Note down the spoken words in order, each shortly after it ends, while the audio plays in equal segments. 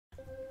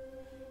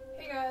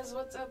guys,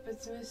 what's up?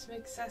 It's Miss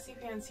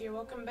McSassyPants here.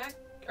 Welcome back,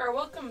 or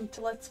welcome to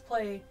Let's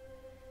Play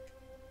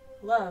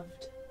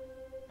Loved.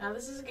 Now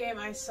this is a game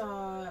I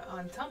saw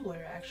on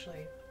Tumblr,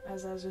 actually,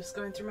 as I was just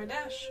going through my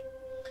dash.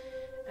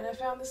 And I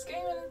found this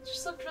game and it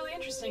just looked really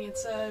interesting.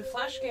 It's a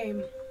Flash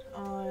game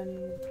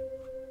on...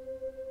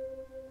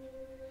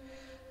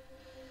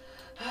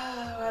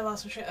 I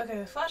lost my train.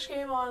 Okay, Flash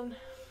game on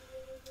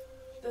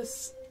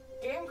this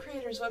game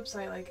creator's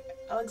website, like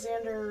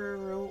Alexander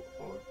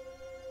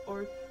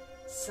or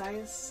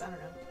Sias, I don't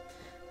know.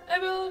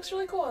 But it looks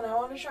really cool and I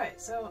want to try it.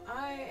 So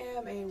I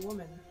am a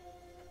woman.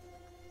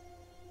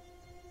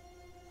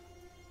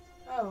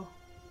 Oh,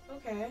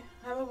 okay.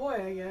 I'm a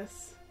boy, I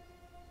guess.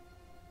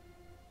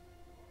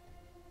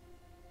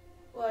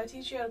 Will I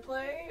teach you how to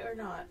play or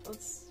not?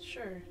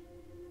 Sure.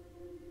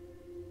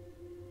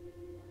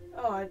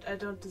 Oh, I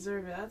don't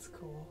deserve it. That's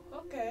cool.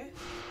 Okay.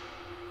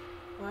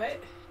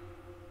 What?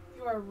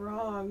 You are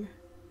wrong.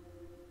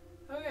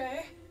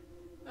 Okay.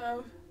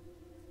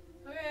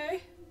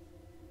 Okay.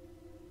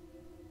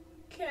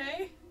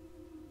 Okay.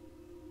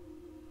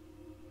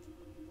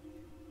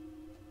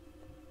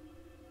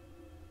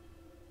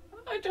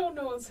 I don't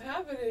know what's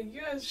happening.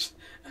 You guys,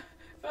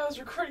 if I was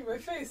recording my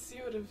face,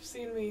 you would have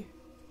seen me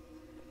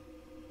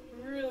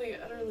really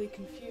utterly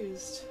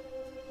confused.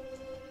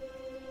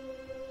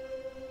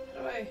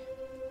 How do I...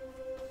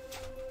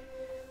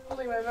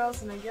 Holding my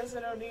mouse and I guess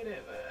I don't need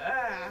it, but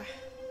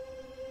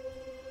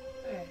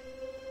Okay.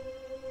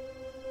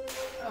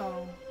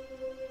 Oh.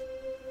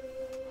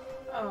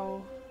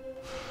 Oh.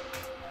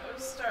 I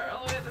would start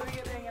all the way at the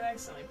beginning and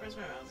accidentally press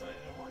my mouse when I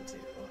didn't want to.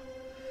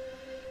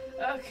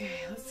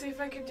 Okay, let's see if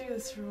I can do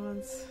this for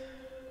once.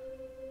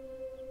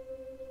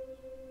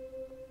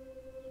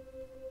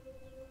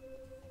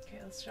 Okay,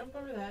 let's jump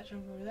over that,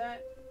 jump over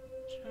that.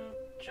 Jump,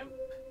 jump.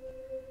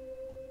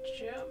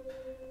 Jump.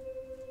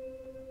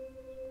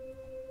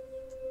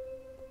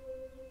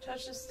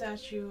 Touch the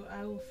statue,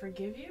 I will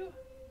forgive you?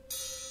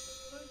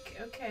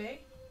 Okay.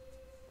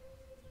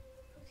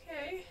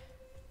 Okay.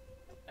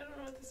 I don't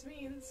know what this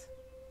means.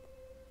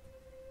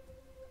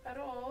 At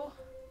all.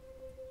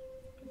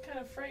 I'm kind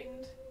of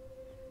frightened.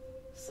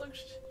 This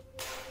looks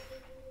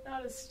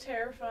not as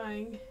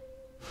terrifying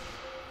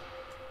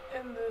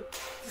in the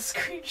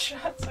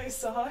screenshots I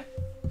saw.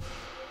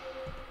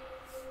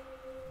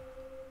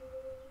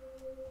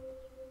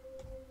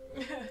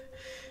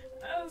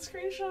 The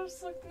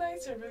screenshots look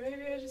nicer, but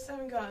maybe I just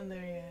haven't gotten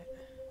there yet.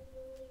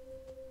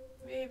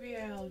 Maybe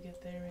I'll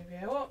get there, maybe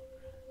I won't.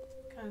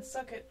 Kind of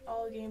suck at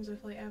all the games I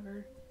play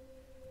ever.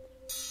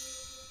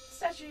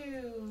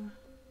 Statue!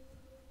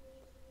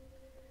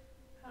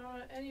 I don't know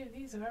what any of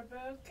these are, but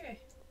okay.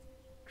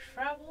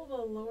 Travel the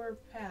lower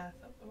path.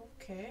 Oh,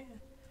 okay.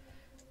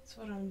 That's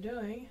what I'm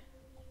doing.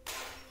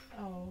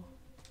 Oh.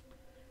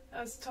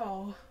 That's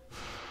tall.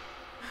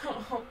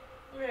 Oh,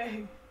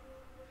 okay.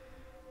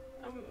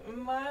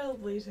 I'm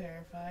mildly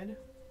terrified.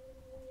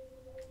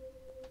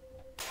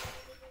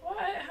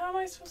 What? How am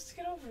I supposed to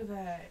get over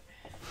that?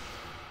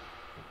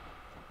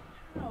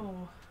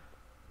 How?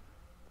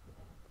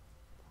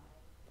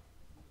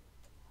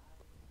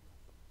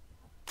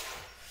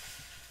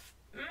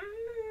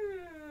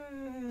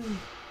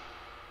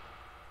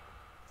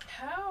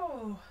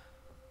 How?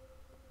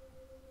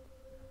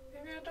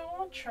 Maybe I don't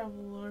want to travel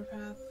the lower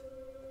path.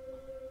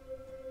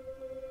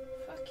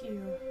 Fuck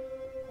you.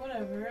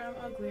 Whatever, I'm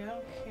ugly, I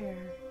don't care.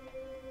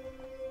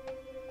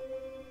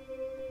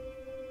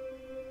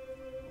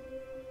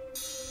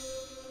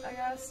 I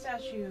got a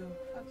statue.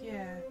 Fuck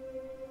yeah.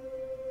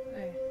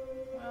 Okay,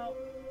 well...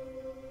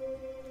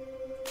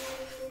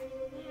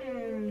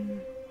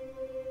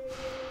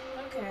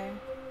 Okay.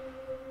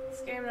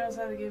 This game knows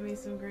how to give me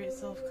some great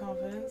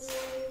self-confidence.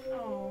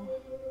 Oh.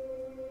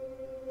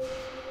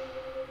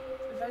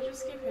 If I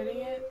just keep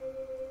hitting it,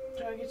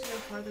 do I get to go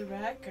farther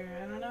back, or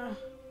I don't know.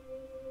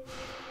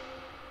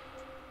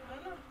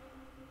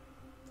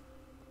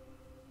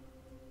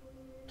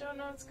 Don't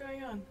know what's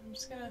going on. I'm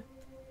just gonna...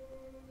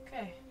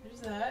 Okay,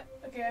 there's that.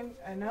 Okay,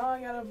 I know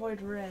I gotta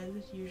avoid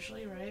red,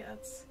 usually, right?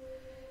 That's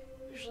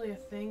usually a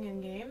thing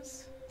in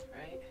games,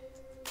 right?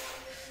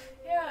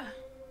 Yeah,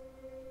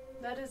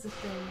 that is a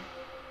thing.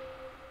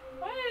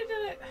 Why did I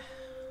do it?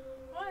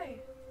 Why?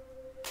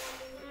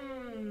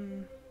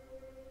 You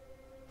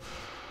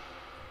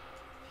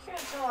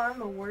can't tell I'm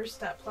the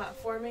worst at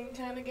platforming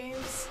kind of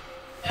games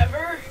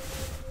ever.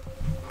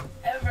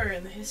 Ever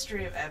in the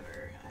history of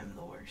ever, I'm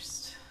the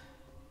worst.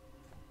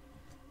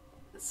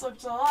 This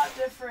looked a lot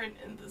different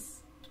in the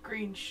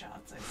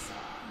screenshots I saw.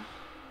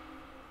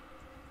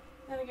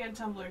 Then again,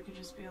 Tumblr could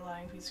just be a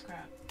lying piece of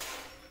crap.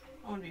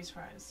 I wouldn't be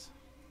surprised.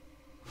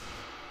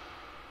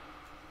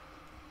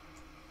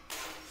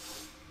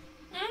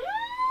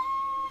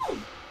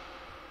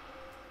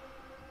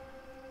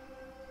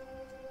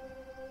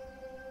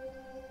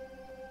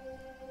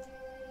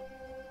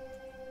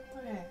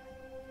 Okay,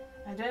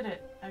 I did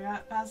it. I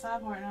got past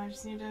that part, now I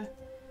just need to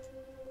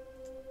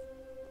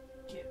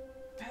get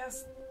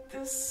past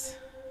this.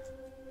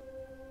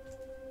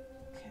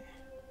 Okay.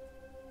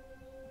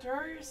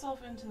 Throw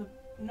yourself into the...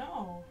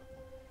 No.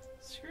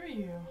 Screw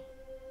you.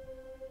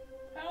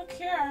 I don't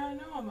care. I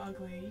know I'm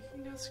ugly. You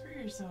can go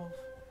screw yourself.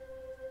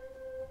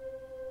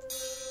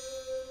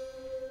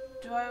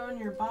 Do I own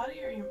your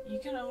body, or you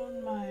can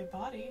own my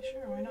body?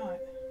 Sure, why not?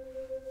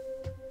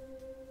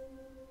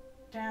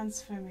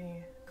 Dance for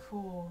me.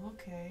 Cool.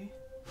 Okay.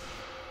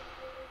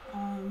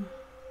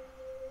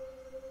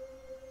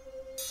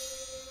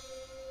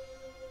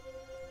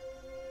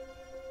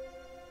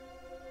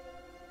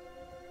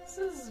 This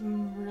is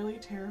really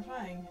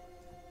terrifying.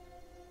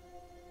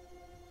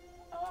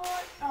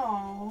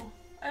 Oh,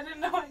 I didn't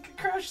know I could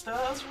crush though.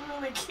 That was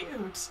really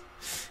cute.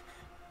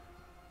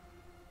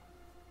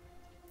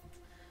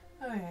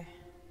 Okay.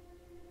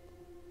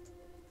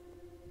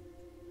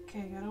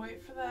 Okay, gotta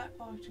wait for that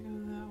block to go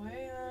that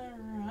way, and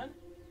then run.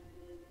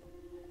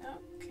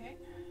 Okay.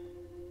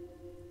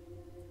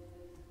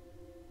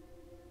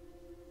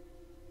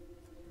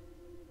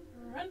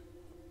 Run.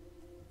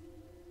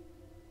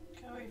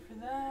 Gotta wait for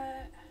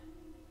that.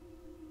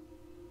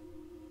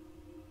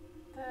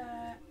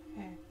 That.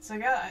 Okay, so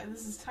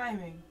this is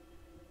timing.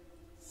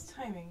 It's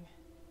timing.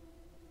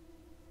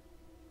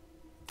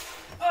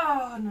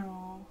 Oh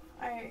no,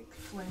 I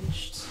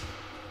flinched.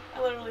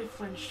 I literally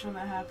flinched when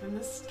that happened.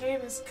 This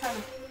game is kind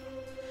of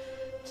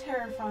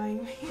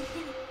terrifying me.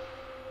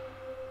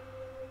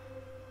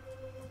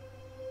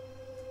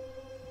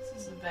 This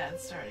is a bad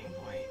starting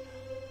point.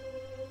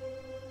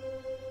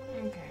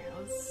 Okay,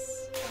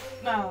 let's...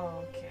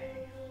 No,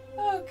 okay.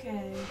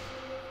 Okay.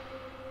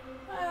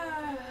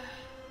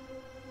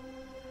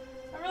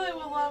 I really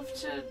would love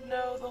to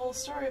know the whole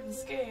story of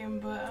this game,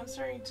 but I'm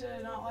starting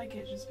to not like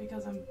it just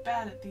because I'm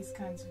bad at these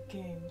kinds of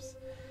games.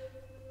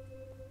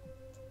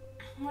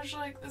 Much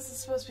like this is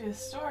supposed to be a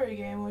story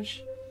game,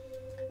 which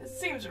it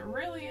seems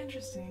really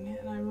interesting,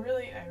 and I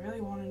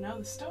really want to know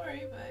the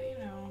story, but you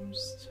know,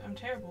 I'm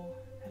terrible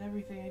at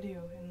everything I do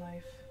in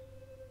life.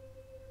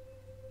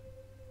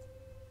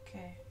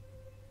 Okay.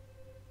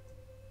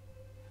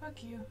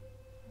 Fuck you.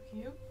 Fuck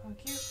you.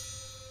 Fuck you.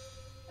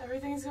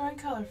 Everything's going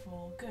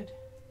colorful. Good.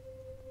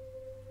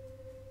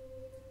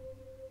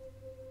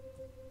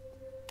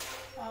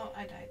 Oh,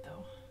 I died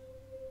though.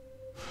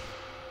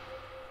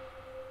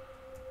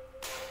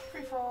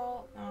 Free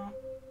fall. No.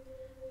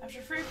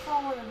 After free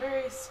fall in a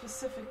very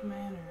specific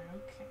manner.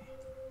 Okay.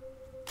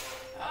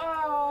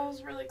 Oh, I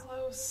was really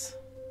close.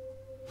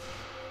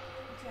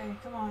 Okay,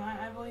 come on.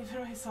 I believe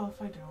in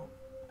myself. I don't.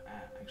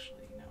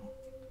 Actually, no.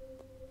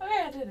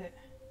 Okay, I did it.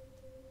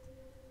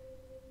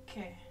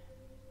 Okay.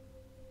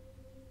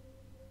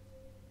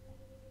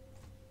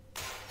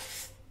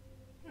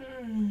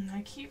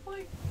 I keep,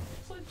 like,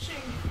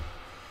 flinching.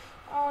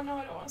 Oh, no,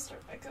 I don't want to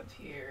start back up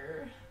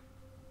here.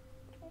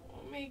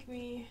 Don't make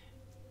me...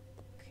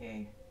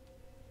 Okay.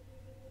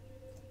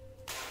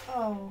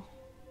 Oh.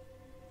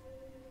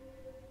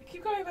 I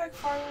keep going back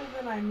farther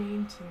than I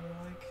mean to,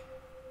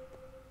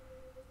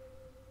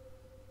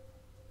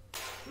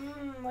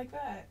 like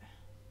that.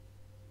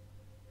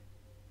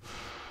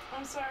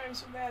 I'm sorry I'm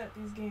so bad at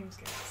these games,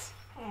 guys.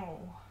 Oh.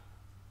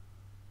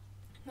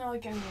 Not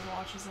like anyone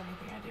watches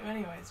anything I do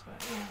anyways,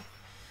 but yeah.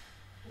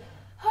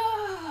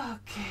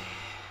 Okay.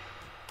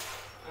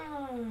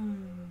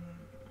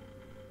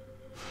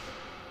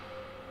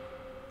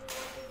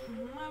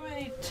 How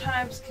many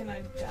times can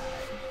I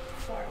die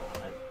before I want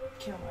to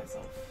kill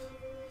myself?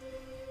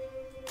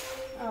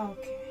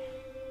 Okay.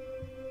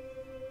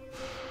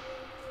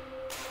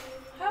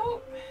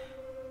 How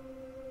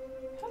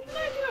did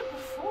I do it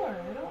before?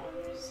 I don't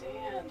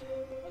understand.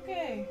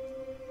 Okay.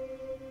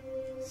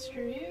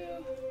 Screw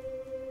you.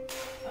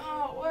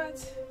 Oh, what?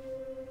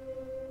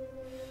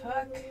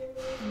 Fuck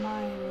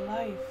my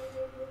life.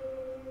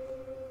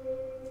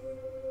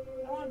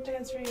 I don't want to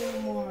dance for you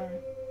anymore.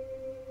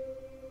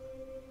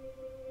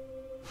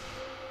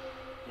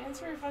 Dance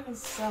for your fucking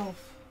self.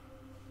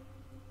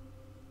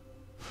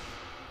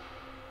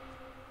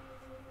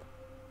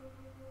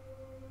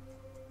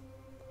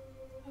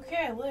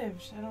 Okay, I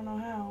lived. I don't know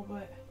how,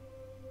 but...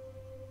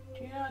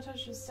 Do you know how to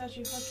touch this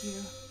statue? Fuck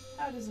you.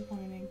 How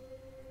disappointing.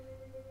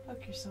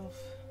 Fuck yourself.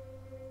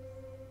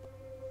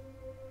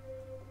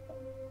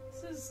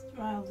 This is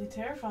mildly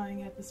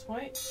terrifying at this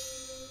point.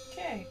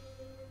 Okay.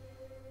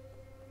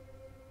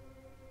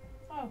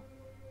 Oh.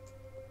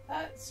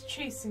 That's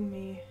chasing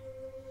me.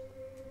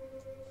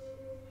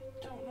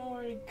 Don't know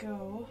where to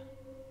go.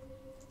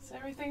 So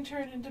everything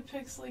turned into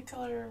pixely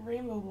color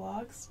rainbow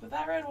blocks, but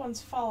that red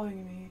one's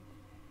following me.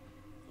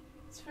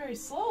 It's very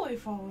slowly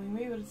following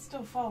me, but it's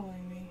still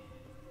following me.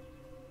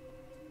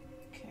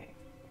 Okay.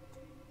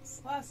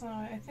 This last one,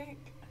 I think...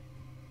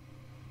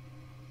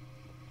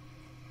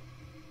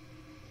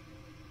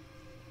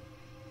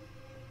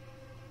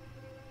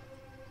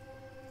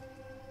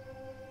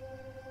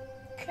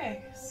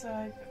 Okay, so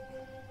I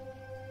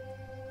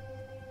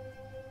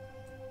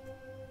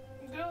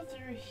go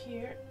through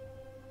here.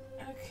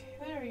 Okay,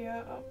 there we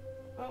go.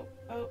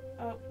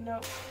 Oh, no.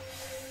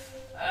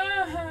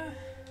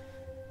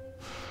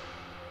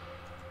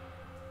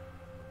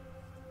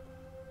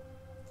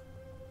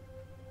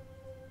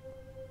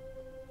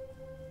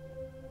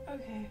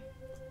 Okay.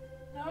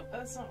 Nope.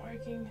 That's not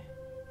working.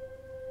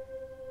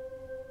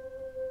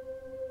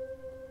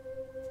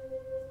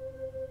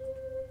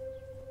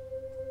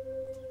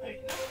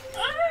 Wait, no.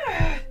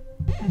 Ah!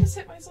 I just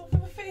hit myself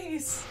in the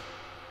face.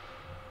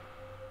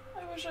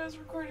 I wish I was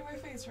recording my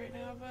face right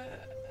now,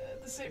 but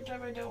at the same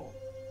time I don't.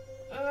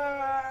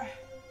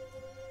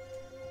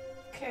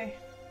 Okay.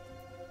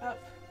 Up.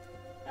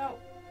 No.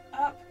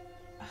 Up.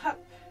 Up.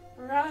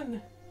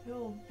 Run, you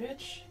little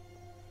bitch.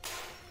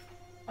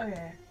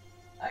 Okay.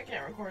 I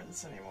can't record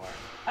this anymore.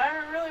 I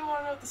really want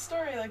to know what the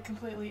story like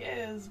completely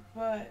is,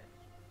 but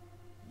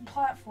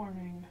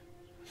platforming.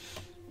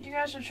 You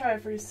guys should try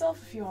it for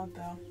yourself if you want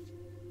though.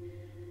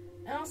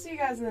 And I'll see you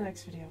guys in the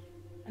next video.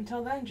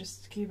 Until then,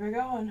 just keep it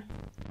going.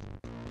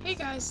 Hey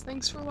guys,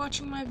 thanks for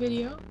watching my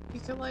video. If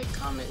you could like,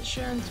 comment,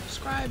 share, and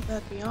subscribe,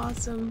 that'd be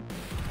awesome.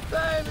 But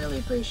I really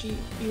appreciate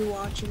you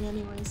watching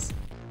anyways.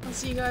 I'll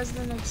see you guys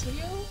in the next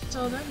video.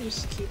 Until then,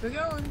 just keep it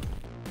going.